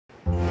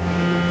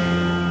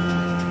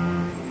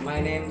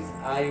My name's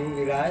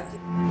Viraj.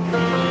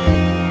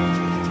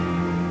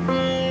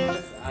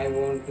 I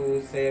want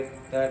to save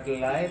turtle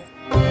life.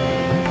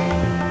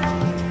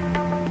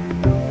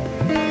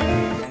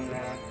 And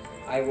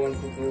I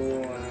want to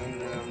do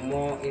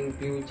more in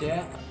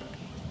future.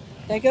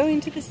 They're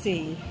going to the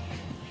sea.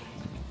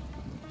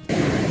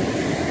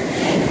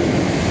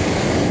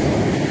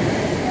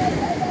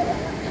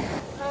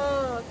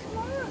 Oh, come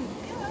on,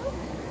 go.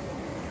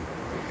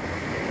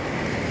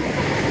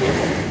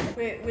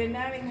 We're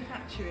now in the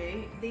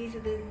hatchery. These are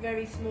the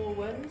very small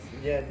ones.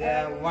 Yeah, they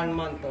are 1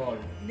 month old.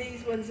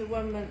 These ones are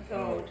 1 month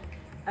old.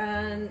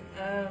 And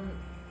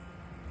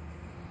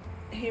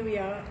here we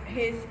are.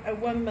 Here's a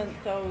 1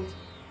 month old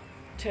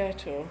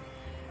turtle.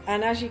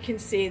 And as you can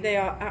see, they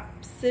are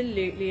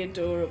absolutely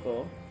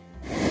adorable.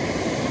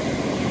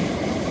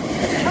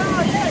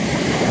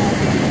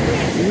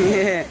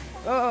 Yeah.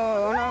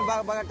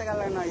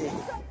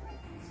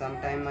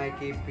 Sometimes I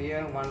keep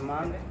here 1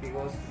 month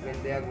because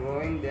when they are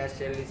growing, their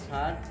shell is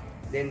hard.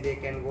 Then they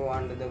can go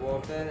under the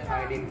water,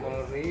 hide in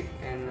coral reef,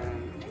 and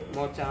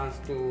more chance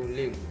to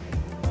live.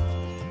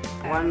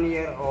 1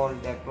 year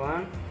old, that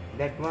one.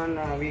 That one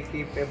we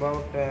keep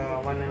about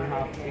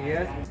 1.5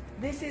 years.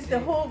 This is the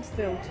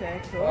hawksbill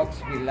turtle.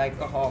 Hawksbill, like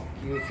a hawk,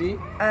 you see?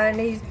 And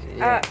he's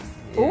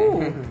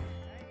ooh.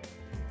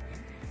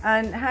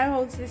 And how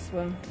old's this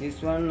one?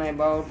 This one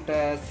about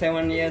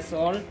 7 years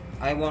old.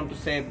 I want to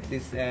save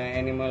this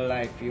animal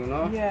life, you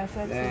know? Yes,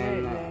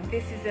 absolutely.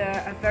 This is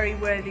a very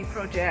worthy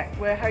project.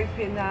 We're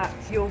hoping that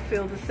you'll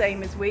feel the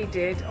same as we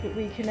did.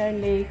 We can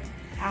only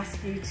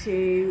ask you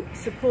to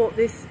support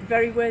this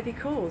very worthy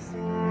cause.